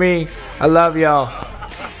care of me. I love y'all.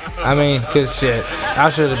 I mean, cause shit,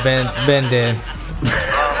 I should have been dead.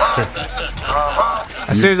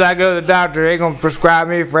 I soon as I go to the doctor, they gonna prescribe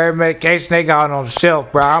me for every medication they got on the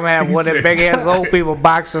shelf, bro. I'm gonna have one of them big ass old people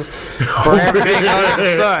boxes for everything under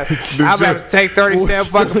the sun. I'm about to take 37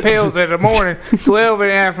 fucking pills in the morning, 12 in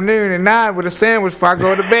the afternoon, and 9 with a sandwich before I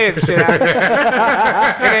go to bed. And shit,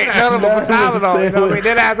 it ain't none of them with Tylenol. You know what I mean?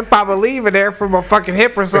 Then I have to pop a leave in there for my fucking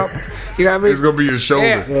hip or something. You know what I mean? It's gonna be your shoulder.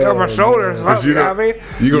 Yeah, or my shoulder or something. You know what I mean?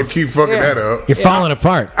 You gonna keep fucking that up. You're falling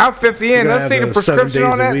apart. I'm 50 in. Let's see the prescription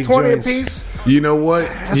on that, 20 a joints. piece. You know what?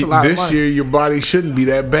 That's a lot of This money. year your body shouldn't be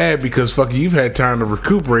that bad because fucking you've had time to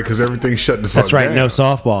recuperate because everything shut the fuck That's right. down. No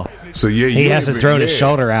softball. So yeah, He you hasn't ain't thrown been- his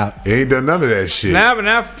shoulder out. He ain't done none of that shit. Nah,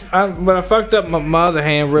 but I fucked up my other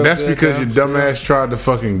hand real That's good. because though. your dumbass tried to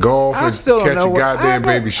fucking golf I and still don't catch know a goddamn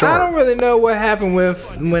baby I shark. don't really know what happened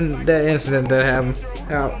when that incident that happened.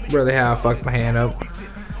 How I fucked my hand up.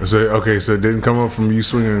 So it didn't come up from you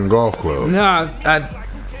swinging a golf club. No,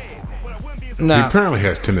 He apparently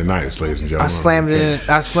has tendonitis, ladies and gentlemen. I slammed it in.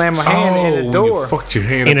 I slammed my hand in the door. You fucked your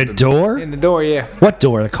hand In a up the- door? In the door, yeah. What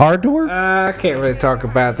door? The car door? I can't really talk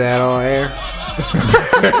about that on air.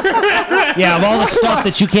 Yeah, of all the stuff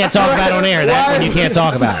that you can't talk about on air, that one you can't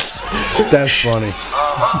talk about. That's funny.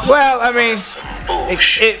 Well, I mean,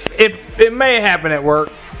 it may happen at work.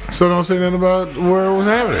 So don't say nothing about where it was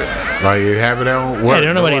happening. Like it happened at work. Hey,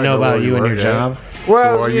 don't nobody know about you and your job.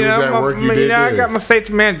 Well, while you you was know, at work, you did I this. got my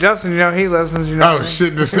safety man Justin. You know, he listens. You know. Oh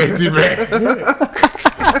shit, the safety man.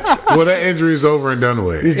 Well, that injury is over and done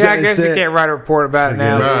with. Yeah, I guess you can't write a report about it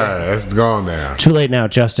now. Nah, that's gone now. Too late now,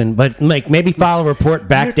 Justin. But like maybe file a report,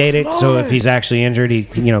 backdate it, so if he's actually injured, he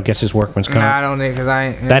gets his workman's comp. Nah, I don't need because I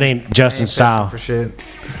ain't. That ain't Justin's style. for shit.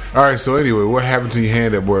 All right, so anyway, what happened to your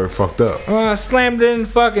hand that where it fucked up? Well, I slammed it in the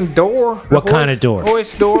fucking door. What kind of door?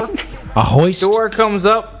 Hoist door. A hoist? Door comes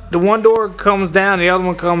up. The one door comes down. The other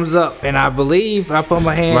one comes up. And I believe I put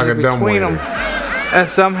my hand Like a in dumb between them. And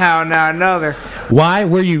somehow, now another. Why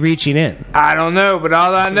were you reaching in? I don't know, but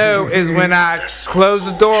all I know is when I closed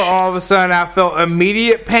the door, all of a sudden I felt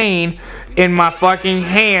immediate pain in my fucking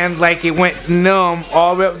hand, like it went numb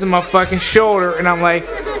all the way up to my fucking shoulder, and I'm like,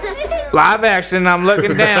 live action, and I'm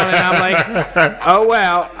looking down, and I'm like, oh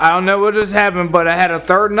wow, I don't know what just happened, but I had a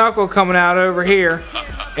third knuckle coming out over here,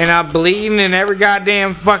 and I'm bleeding in every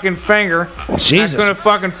goddamn fucking finger. Jesus. I couldn't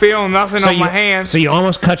fucking feel nothing on my hand. So you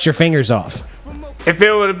almost cut your fingers off. If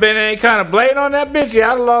it would have been any kind of blade on that bitch, yeah,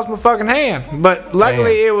 I'd have lost my fucking hand. But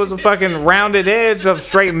luckily, it was a fucking rounded edge of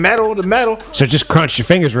straight metal to metal. So just crunch your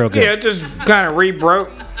fingers real good. Yeah, it just kind of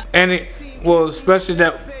re-broke. And it, well, especially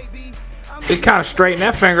that, it kind of straightened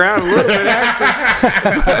that finger out a little bit,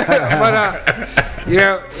 actually. But, you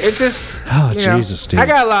know, it just, Oh, you know, Jesus, dude. I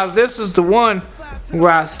got a lot of, this is the one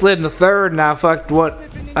where I slid in the third and I fucked what,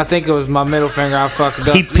 I think it was my middle finger I fucked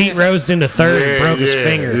up. He Pete Rosed into third and broke his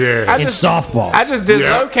finger yeah. in softball. I just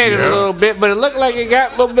dislocated Yeah. a little bit, but it looked like it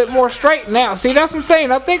got a little bit more straight now. See, that's what I'm saying.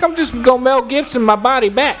 I think I'm just gonna Mel Gibson my body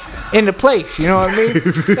back into place. You know what I mean?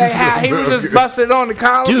 Like how he was just busted on the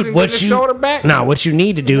columns Dude, and what get his you shoulder back. No, what you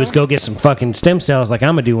need to do is go get some fucking stem cells like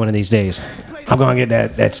I'm gonna do one of these days. I'm gonna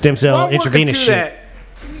get that stem cell Well, I'm working intravenous to shit. that.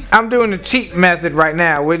 I'm doing the cheap method right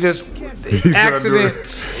now. We're just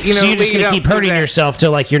accidents, you know. So you're just lead gonna up keep to hurting that. yourself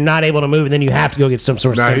till like you're not able to move, and then you have to go get some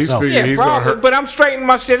sort of Nah, stem he's cell. figuring Yeah, he's gonna probably, hurt. but I'm straightening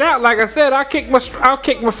my shit out. Like I said, I'll kick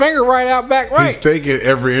my finger right out back right. He's thinking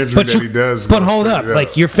every injury But that he does. is but gonna hold up, straighten it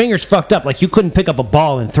like your finger's fucked up. Like you couldn't pick up a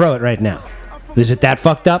ball and throw it right now. Is it that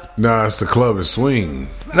fucked up? Nah, it's the club and swing.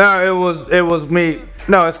 No, it was me.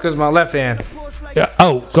 No, it's because my left hand.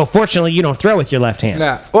 Oh, so fortunately you don't throw with your left hand.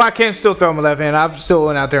 Nah. Well, I can still throw my left hand. I've still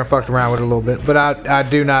went out there and fucked around with it a little bit, but I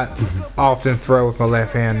do not often throw with my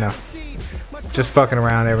left hand. No, just fucking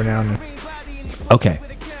around every now and then. Okay.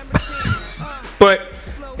 But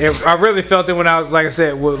I really felt it when I was, like I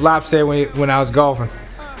said, what Lop said when I was golfing.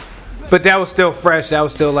 But that was still fresh. That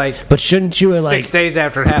was still like But shouldn't you have 6 like days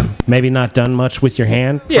after it happened. maybe not done much with your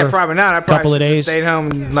hand? Yeah, for probably not. I couple probably of should have days? stayed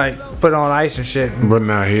home and like put on ice and shit. And But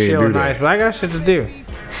nah, he ain't chill do and ice. that. But I got shit to do.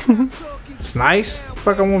 It's nice.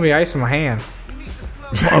 Fuck, I want to be ice in my hand.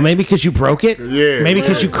 Oh, maybe because you broke it? Yeah. Maybe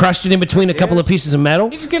because you crushed it in between a couple of pieces of metal?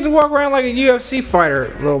 You just get to walk around like a UFC fighter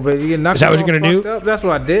a little bit. You get knuckles that what all you're gonna fucked do? Up. That's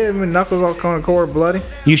what I did. I mean, knuckles all kind of cord bloody.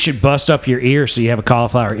 You should bust up your ear so you have a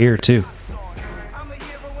cauliflower ear too.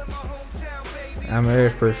 I mean,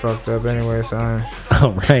 it's pretty fucked up anyway, so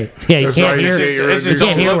Oh, right. Yeah, you That's why can't you hear can't it. really it do You can't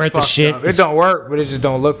don't hear look where the fucked shit up. It is. don't work, but it just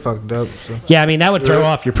don't look fucked up. So. Yeah, I mean, that would throw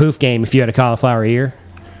off your poof game if you had a cauliflower ear.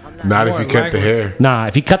 Not if he kept the hair. Nah,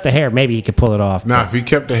 if you cut the hair, maybe you could pull it off. Nah, if he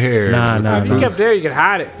kept the hair. Nah, with nah, the If you poof- kept there, you could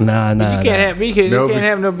hide it. Nah. You can't have you No, can't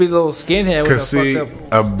have no big little skinhead with Cause no see,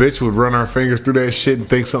 fucked up. a bitch would run her fingers through that shit and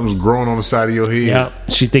think something's growing on the side of your head. Yeah,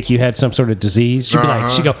 she'd think you had some sort of disease. She'd be like, Uh-huh.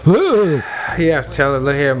 she'd go, "Ooh, You have to tell her,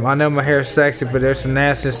 look here, I know my hair's sexy, but there's some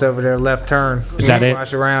nastiness over there, left turn. Is that it?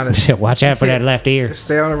 Watch around it. Watch out for that left ear.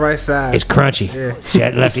 Stay on the right side. It's crunchy. Yeah. See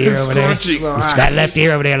that left ear over there? crunchy. It's that left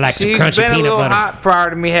ear over there like some She's crunchy been a peanut little butter. hot prior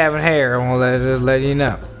to me having hair. I'm gonna just let you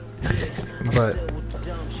know. But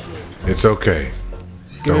It's okay.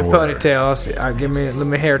 give me Don't a worry. ponytail. Let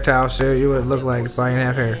me a hair towel. Show you what it look like if I didn't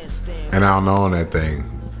have hair. And I'll know on that thing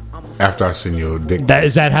after I send you a dick.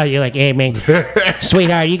 Is that how you're like, hey man,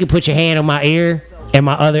 sweetheart, you can put your hand on my ear and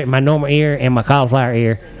my normal ear and my cauliflower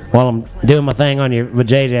ear while I'm doing my thing on you with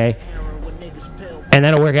JJ, and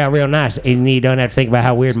that'll work out real nice. And you don't have to think about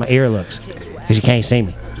how weird my ear looks because you can't see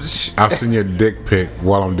me. I'll send you a dick pic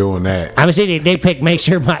while I'm doing that. I'm gonna send you a dick pic. Make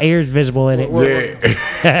sure my ear is visible in it.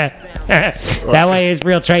 Yeah, That way it's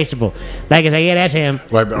real traceable. Like I say, yeah, that's him.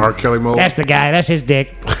 like the R. Kelly mode. That's the guy. That's his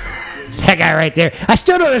dick. That guy right there. I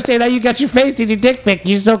still don't understand how you got your face in your dick pic.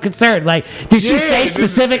 You're so concerned. Like, did she Yeah, say this-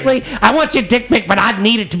 specifically, I want your dick pic, but I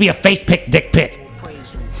need it to be a face pic dick pic?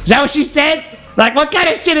 Is that what she said? Like, what kind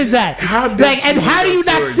of shit is that? How did Like, she and how do you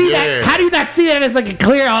get not to it? see that? Yeah. How do you not see that as like a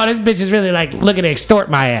clear, oh, this bitch is really like looking to extort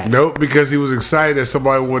my ass? Nope, because he was excited that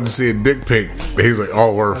somebody wanted to see a dick pic. He's like,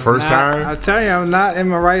 "Oh, we're first I time." tell you, I'm not in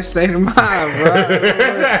my right state of mind, bro.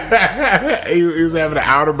 He was having an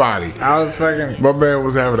outer body. I was fucking. My man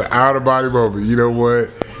was having an outer body moment. You know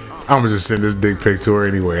what? I'm gonna just send this dick pic to her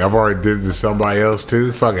anyway. I've already did it to somebody else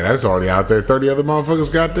too. Fuck it, that's already out there. 30 other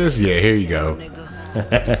motherfuckers got this. Yeah, here you go.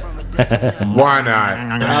 Why not?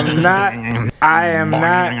 I'm not. I am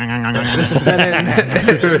not sending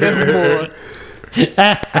more.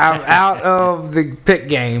 I'm out of the pick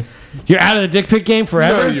game You're out of the dick pic game No,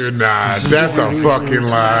 forever? you're not. That's a fucking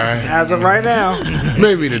lie. as of right now.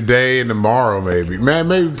 Maybe today and tomorrow, maybe. Man,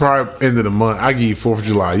 maybe probably end of the month. I give you 4th of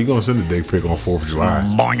July. You gonna send a dick pic on 4th of July.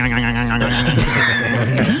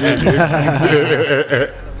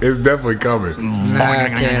 It's definitely coming. Nah, I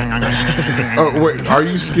can't. Oh, wait. Are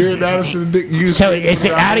you scared now to send a dick? You So scared is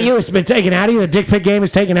it out of you? It's been taken out of you? The dick pic game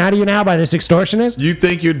is taken out of you now by this extortionist? You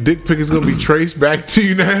think your dick pic is gonna be traced back to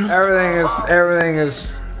you now? Everything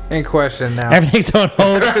is in question now. Everything's on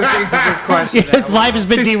hold. Everything is in question. His life has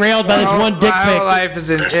been derailed by this one dick My whole pic. life is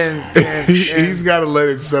in He's got to let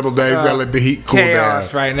it settle down. He's got to let the heat cool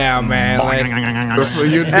chaos down. right now, man. Like, So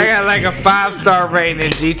your I dick, got like a 5-star rating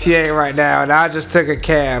in GTA right now, and I just took a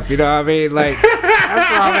cab. You know what I mean? Like,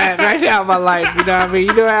 that's where I'm at right now in my life. You know what I mean?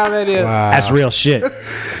 You know how that is. That's real shit.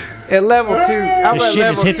 At level 2, I'm This at shit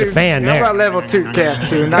level has hit the 2. fan I'm there. at level 2 cab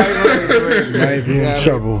 2. Not even level 3. Might be in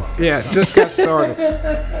trouble. Yeah, just got started.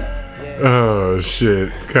 oh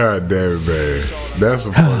shit! God damn it, man. That's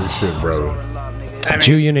some funny shit, brother.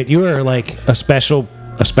 Jew unit, you are like a special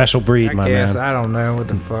breed, I my guess man. I don't know what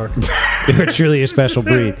the fuck. You're truly a special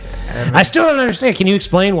breed. I still don't understand. Can you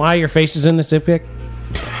explain why your face is in this dick pic?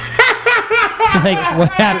 Like, what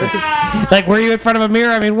happened? Like, were you in front of a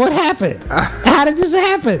mirror? I mean, what happened? How did this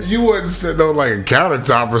happen? You wasn't sitting on like a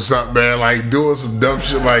countertop or something, man. Like doing some dumb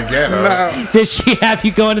shit like that. Huh? Did she have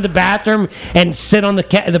you go into the bathroom and sit on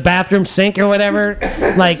the bathroom sink or whatever,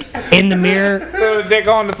 like in the mirror? Throw the dick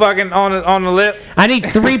on the fucking on the lip. I need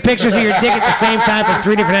 3 pictures of your dick at the same time from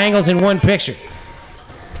 3 different angles in one picture.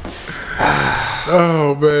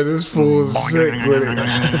 Oh man, this fool is sick with it.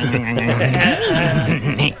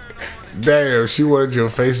 Damn, she wanted your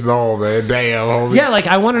face and all, man. Damn, homie. Yeah, like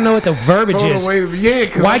I want to know what the verbiage Hold is. on, wait a minute. Yeah,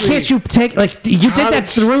 because Why can't you take like you did How that did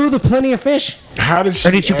she- through the Plenty of Fish? How did she?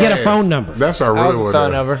 Or did you get a ask? phone number? That's what I That really was the want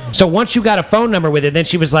phone to know. number. So once you got a phone number with it, then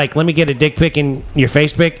she was like, "Let me get a dick pic and your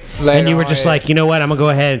face pic," Later and you were on, just yeah. like, "You know what? I'm gonna go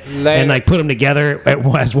ahead Later. and like put them together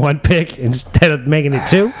as one pic instead of making it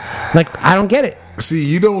 2." Like I don't get it. See,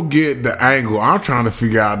 you don't get the angle. I'm trying to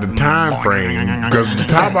figure out the time frame because the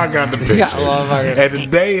time I got the picture, motherfuckers. and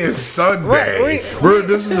today is Sunday. Wait.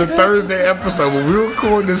 This is a Thursday episode. When we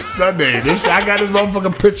record this Sunday, I got this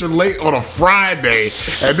motherfucking picture late on a Friday,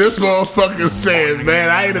 and this motherfucker says,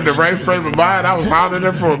 "Man, I ain't in the right frame of mind. I was hollering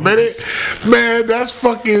there for a minute. Man, that's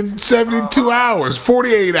fucking 72 hours,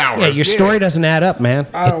 48 hours. Yeah, your story doesn't add up, man.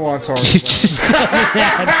 I don't want to talk It about it. just doesn't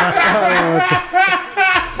add up.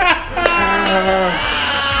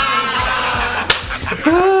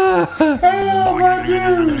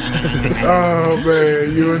 Oh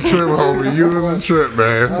man, you a trip, homie. You was a trip,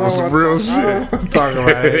 man. For some real shit. Talk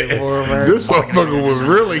about it anymore, man. This motherfucker was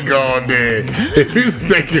really gone then. If he was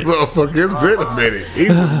thinking, motherfucker, it's been a minute. He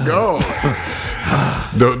was gone.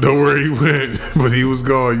 Don't know where he went, but he was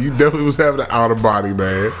gone. You definitely was having an outer body,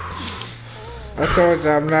 man. I told you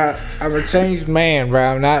I'm a changed man, bro.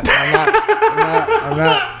 I'm not.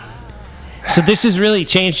 So this has really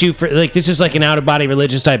changed you for like this is like an out of body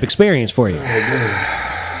religious type experience for you.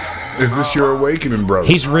 Is this your awakening, brother?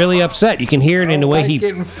 He's really upset. You can hear it in the way he.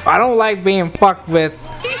 I don't like being fucked with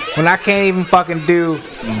when I can't even fucking do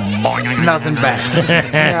nothing back. You know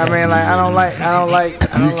what I mean? Like I don't like.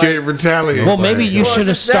 You can't retaliate. Well, maybe you should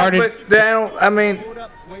have started.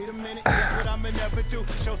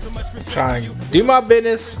 Trying to do my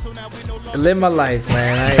business, and live my life,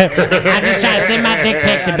 man. I'm just trying to send my dick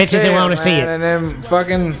pics to bitches that want to see it. And then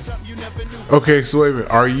fucking. Okay, so wait a minute.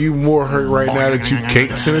 Are you more hurt right now that you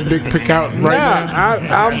can't send a dick pic out right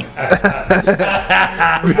now? I'm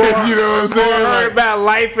You know what I'm saying? more worried about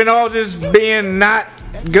life and all just being not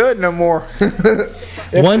good no more.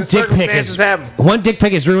 One dick pic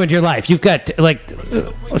has ruined your life. You've got like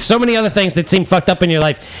so many other things that seem fucked up in your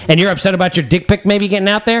life, and you're upset about your dick pic maybe getting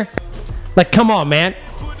out there. Like, come on, man.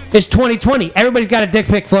 It's 2020. Everybody's got a dick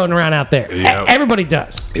pic floating around out there. Yep. Everybody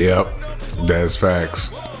does. Yep, that's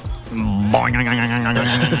facts. Like,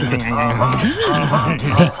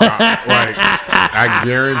 I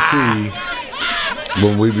guarantee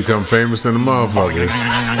when we become famous in the motherfucker,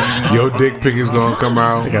 your dick pic is gonna come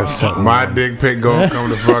out. My dick pic gonna come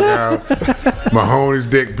the fuck out. Mahoney's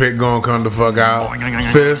dick pic gonna come the fuck out.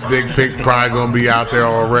 Fizz dick pic probably gonna be out there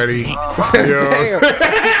already. You know?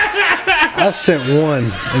 I sent one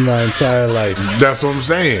in my entire life. That's what I'm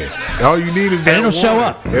saying. All you need is that it'll one. show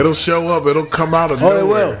up. It'll show up. It'll come out of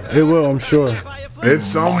nowhere. It will. I'm sure. It's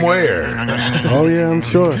somewhere. Oh yeah, I'm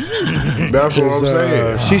sure. That's what I'm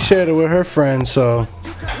saying. She shared it with her friends, so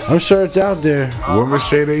I'm sure it's out there. Women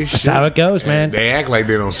share their shit. That's how it goes, man. They act like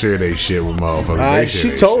they don't share their shit with motherfuckers.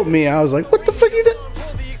 She told me. I was like, "What the fuck you did?"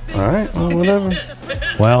 All right, well, whatever.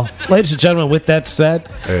 Well, ladies and gentlemen, with that said,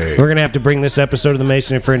 Hey. we're gonna have to bring this episode of the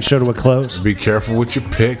Mason and Friends show to a close. Be careful with your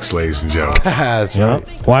picks, ladies and gentlemen. That's right.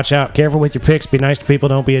 Yep. Watch out. Careful with your picks. Be nice to people.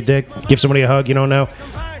 Don't be a dick. Give somebody a hug you don't know.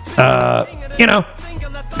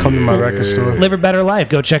 Come to my record store. Live a better life.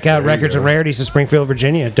 Go check out There you Records and go. Rarities in Springfield,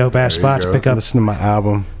 Virginia. Dope ass There you spot to go. pick up. Listen to my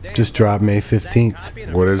album. Just dropped May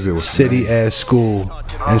 15th. What is it? City as School.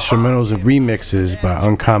 Instrumentals and remixes by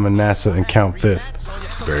Uncommon NASA and Count Fifth.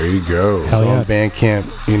 There you go. It's Hell yeah. on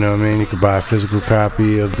Bandcamp. You know what I mean? You can buy a physical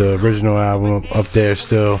copy of the original album up there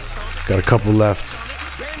still. Got a couple left.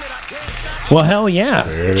 Well, hell yeah.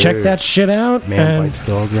 There it Check is. that shit out. Man and Bites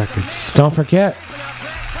Dog Records. don't forget,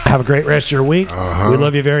 have a great rest of your week. We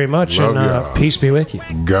love you very much. Love and y'all. peace be with you.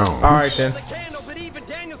 Gone. All right then.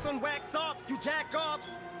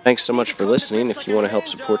 Thanks so much for listening. If you want to help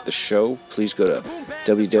support the show, please go to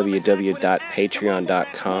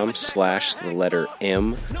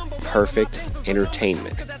www.patreon.com/M Perfect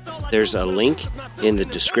Entertainment. There's a link in the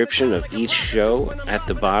description of each show at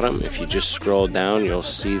the bottom. If you just scroll down, you'll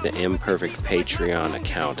see the Imperfect Patreon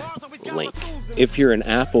account link. If you're an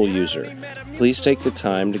Apple user, please take the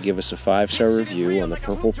time to give us a 5-star review on the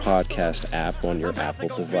Purple Podcast app on your Apple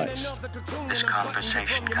device. This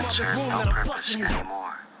conversation can serve no purpose anymore.